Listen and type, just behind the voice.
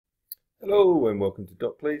Hello and welcome to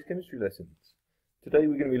Doc Play's Chemistry Lessons. Today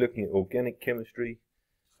we're going to be looking at organic chemistry,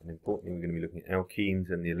 and importantly we're going to be looking at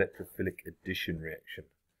alkenes and the electrophilic addition reaction.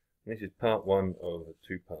 And this is part one of a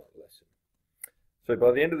two-part lesson. So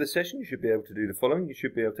by the end of the session you should be able to do the following. You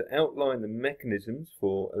should be able to outline the mechanisms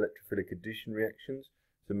for electrophilic addition reactions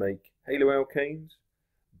to make haloalkanes,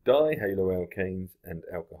 dihaloalkanes and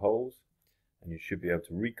alcohols, and you should be able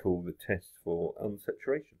to recall the tests for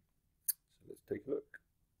unsaturation. So let's take a look.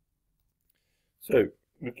 So,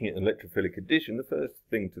 looking at electrophilic addition, the first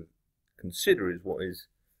thing to consider is what is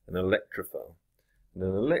an electrophile. And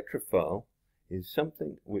an electrophile is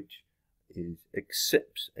something which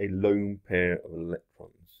accepts a lone pair of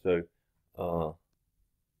electrons. So, our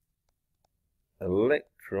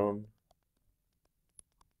electron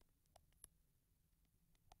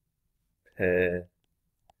pair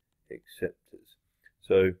acceptors.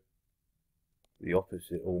 So, the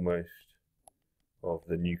opposite almost of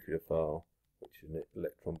the nucleophile, which is an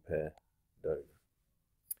electron pair donor.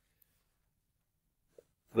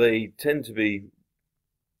 They tend to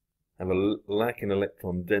have a lack in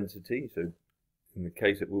electron density, so in the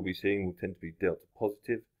case that we'll be seeing will tend to be delta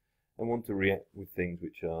positive and want to react with things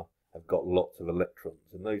which have got lots of electrons,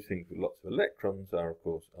 and those things with lots of electrons are of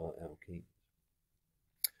course our alkenes.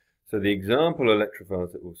 So the example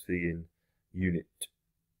electrophiles that we'll see in Unit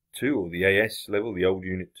 2, or the AS level, the old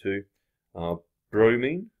Unit 2, are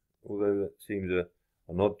bromine, although that seems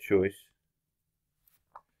an odd choice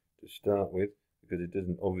to start with, because it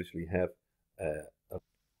doesn't obviously have a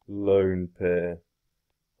lone pair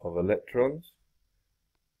of electrons.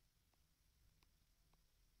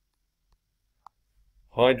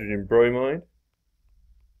 Hydrogen bromide,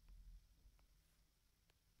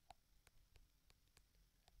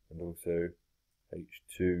 and also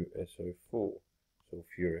H2SO4,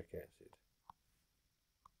 sulfuric acid,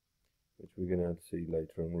 which we're going to see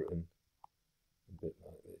later on written a bit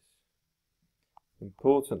like this.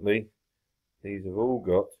 Importantly, these have all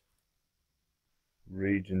got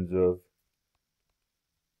regions of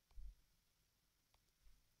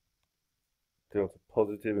delta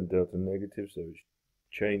positive and delta negative, so it's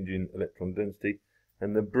changing electron density.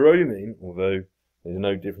 And the bromine, although there's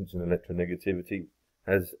no difference in electronegativity,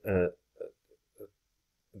 has a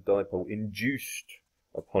dipole induced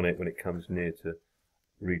upon it when it comes near to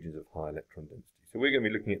regions of high electron density. So we're going to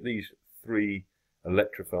be looking at these three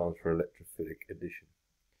electrophiles for electrophilic addition.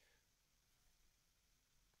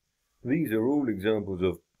 These are all examples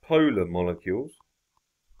of polar molecules,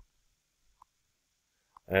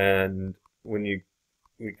 and when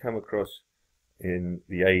we come across in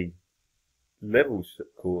the A levels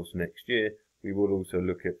course next year, we will also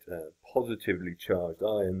look at positively charged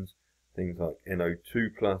ions, things like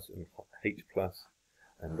NO2+ and H+,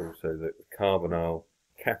 and also the carbonyl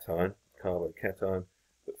cation, carbocation,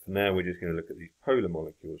 but for now we're just going to look at these polar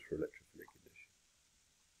molecules for electrophilic addition.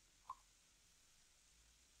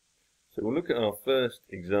 So we'll look at our first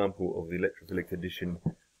example of the electrophilic addition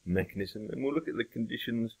mechanism, and we'll look at the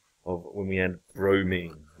conditions of when we add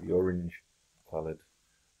bromine, the orange coloured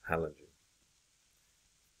halogen.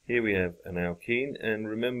 Here we have an alkene, and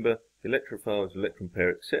remember the electrophile is electron pair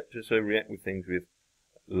acceptor, so react with things with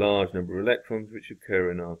large number of electrons which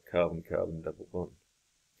occur in our carbon-carbon double bond.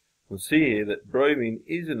 We'll see here that bromine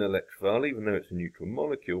is an electrophile, even though it's a neutral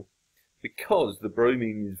molecule, because the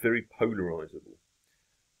bromine is very polarizable.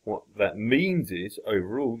 What that means is,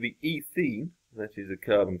 overall, the ethene, that is a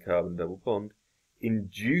carbon-carbon double bond,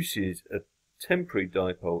 induces a temporary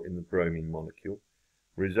dipole in the bromine molecule,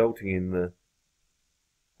 resulting in the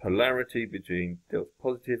polarity between delta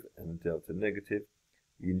positive and delta negative.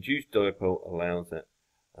 The induced dipole allows that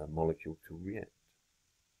molecule to react.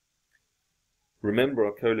 Remember,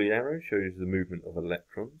 our Coley arrow shows the movement of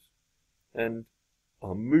electrons, and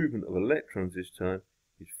our movement of electrons this time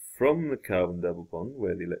is from the carbon double bond,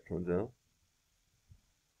 where the electrons are,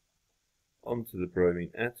 onto the bromine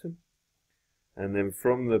atom, and then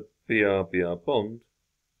from the Br-Br bond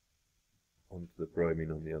onto the bromine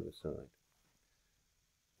on the other side.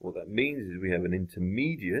 What that means is we have an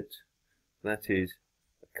intermediate, that is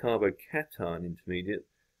a carbocation intermediate,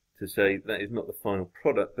 to say that is not the final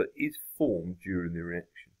product but is formed during the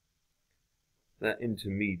reaction. That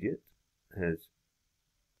intermediate has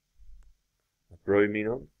a bromine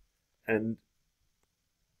on, and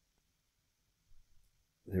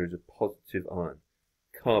there is a positive ion.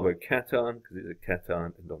 Carbocation, because it's a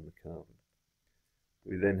cation and on the carbon.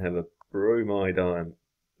 We then have a bromide ion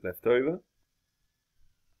left over.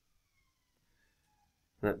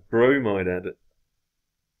 That bromide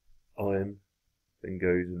ion then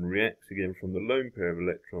goes and reacts again from the lone pair of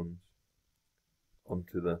electrons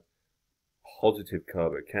onto the positive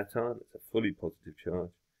carbocation. It's a fully positive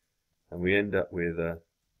charge. And we end up with a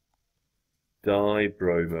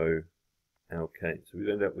dibromoalkane. So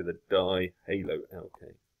we end up with a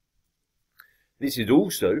dihaloalkane. This is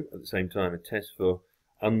also, at the same time, a test for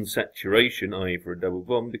unsaturation, i.e. for a double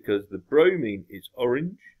bond, because the bromine is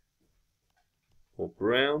orange or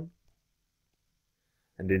brown,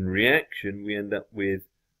 and in reaction we end up with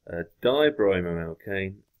a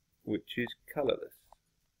dibromoalkane, which is colourless.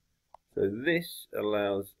 So this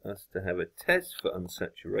allows us to have a test for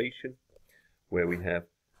unsaturation, where we have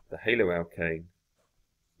the haloalkane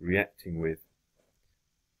reacting with,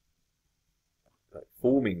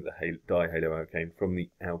 forming the dihaloalkane from the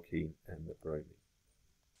alkene and the bromine.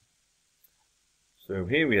 So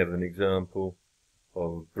here we have an example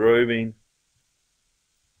of bromine,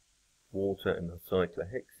 water and a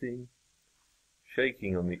cyclohexene,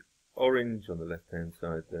 shaking on the orange on the left hand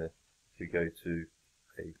side there to go to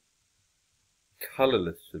a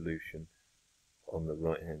colourless solution on the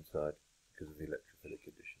right hand side because of the electrophilic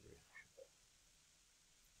addition reaction.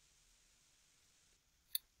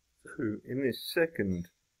 So in this second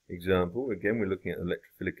example, again we're looking at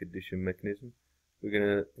electrophilic addition mechanism. We're going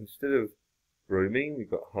to, instead of bromine,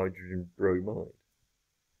 we've got hydrogen bromide.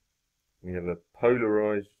 We have a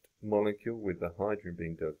polarized molecule with the hydrogen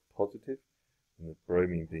being delta positive and the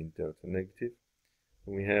bromine being delta negative.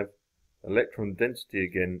 And we have electron density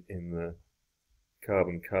again in the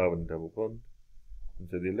carbon-carbon double bond. And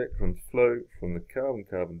so the electrons flow from the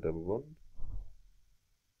carbon-carbon double bond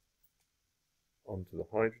onto the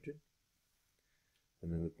hydrogen.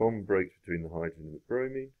 And then the bond breaks between the hydrogen and the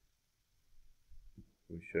bromine.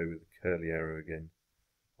 We show with the curly arrow again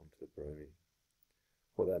onto the bromine.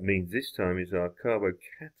 What that means this time is our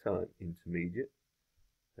carbocation intermediate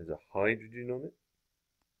has a hydrogen on it,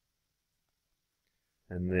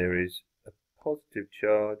 and there is a positive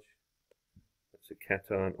charge, that's a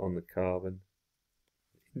cation on the carbon,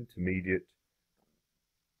 intermediate,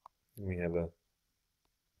 and we have a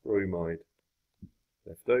bromide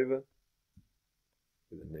left over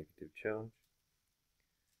with a negative charge.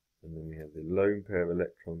 And then we have the lone pair of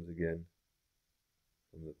electrons again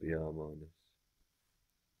from the Br- onto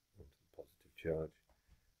the positive charge.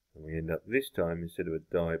 And we end up this time, instead of a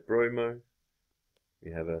dibromo,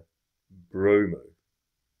 we have a bromo,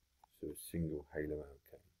 so a single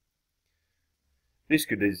haloalkane. This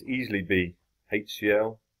could as easily be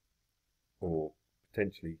HCl, or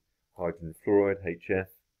potentially hydrogen fluoride, HF,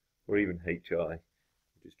 or even HI. I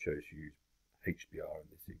just chose to use HBr in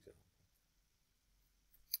this example.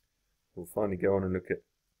 We'll finally go on and look at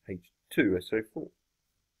H2SO4.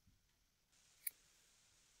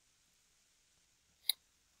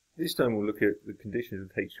 This time we'll look at the conditions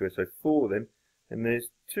of H2SO4 then, and there's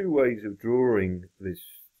two ways of drawing this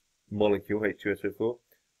molecule H2SO4.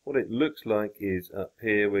 What it looks like is up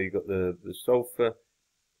here where you've got the sulfur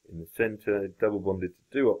in the centre, double bonded to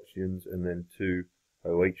two oxygens and then two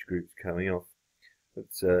OH groups coming off.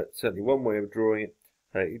 That's certainly one way of drawing it.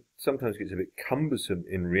 It sometimes gets a bit cumbersome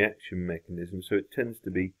in reaction mechanism, so it tends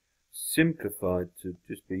to be simplified to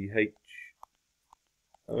just be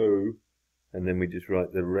HO, and then we just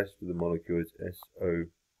write the rest of the molecule as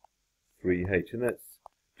SO3H, and that's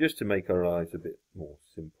just to make our eyes a bit more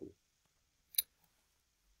simple.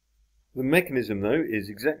 The mechanism, though, is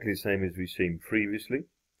exactly the same as we've seen previously.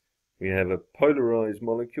 We have a polarized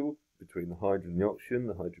molecule between the hydrogen and the oxygen,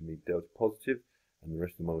 the hydrogen being delta positive, and the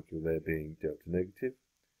rest of the molecule there being delta negative.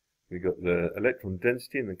 We've got the electron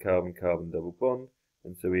density in the carbon-carbon double bond,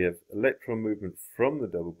 and so we have electron movement from the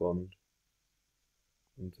double bond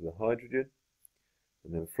into the hydrogen,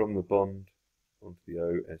 and then from the bond onto the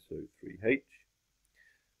OSO3H,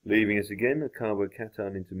 leaving us again a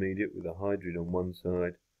carbocation intermediate with a hydrogen on one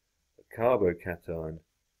side, a carbocation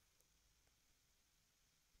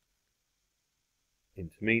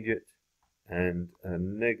intermediate, and a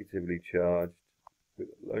negatively charged with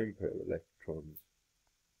a lone pair of electrons.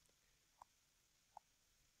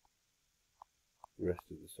 The rest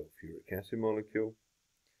of the sulfuric acid molecule.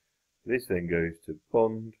 This then goes to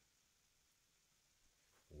bond,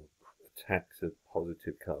 or attacks a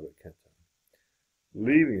positive carbocation,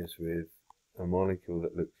 leaving us with a molecule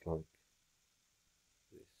that looks like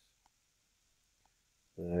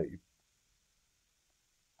this.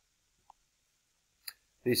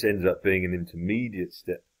 This ends up being an intermediate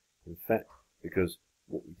step, in fact, because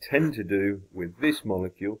what we tend to do with this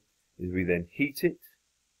molecule is we then heat it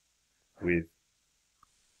with,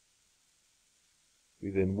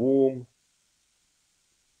 we then warm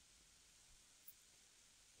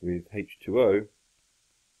with H2O.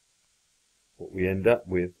 What we end up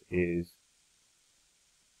with is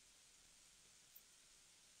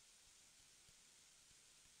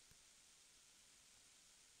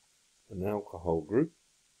an alcohol group,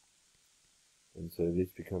 and so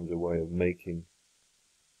this becomes a way of making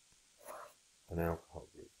an alcohol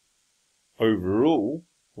group. Overall,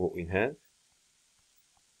 what we have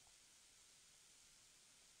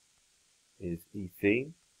is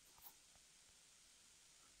ethene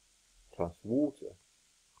plus water.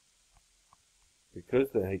 Because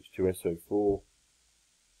the H2SO4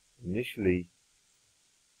 initially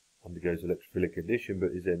undergoes electrophilic addition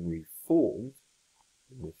but is then reformed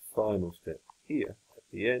in this final step here at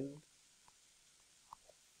the end,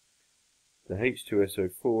 the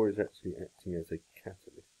H2SO4 is actually acting as a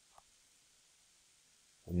catalyst,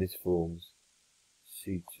 and this forms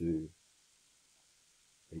C2H5OH,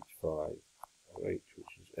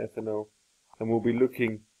 which is ethanol, and we'll be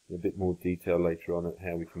looking in a bit more detail later on at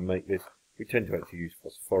how we can make this. We tend to actually use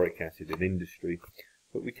phosphoric acid in industry,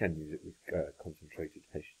 but we can use it with concentrated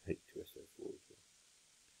H2SO4 as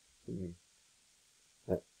well.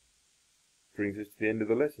 That brings us to the end of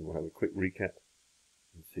the lesson. We'll have a quick recap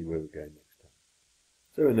and see where we're going next time.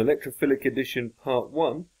 So in electrophilic addition part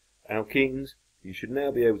 1, alkenes, you should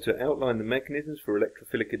now be able to outline the mechanisms for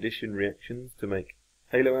electrophilic addition reactions to make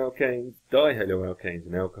haloalkanes, dihaloalkanes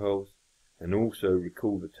and alcohols, and also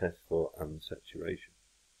recall the test for unsaturation.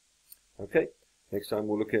 Okay, next time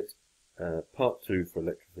we'll look at part 2 for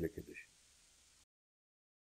electrophilic addition.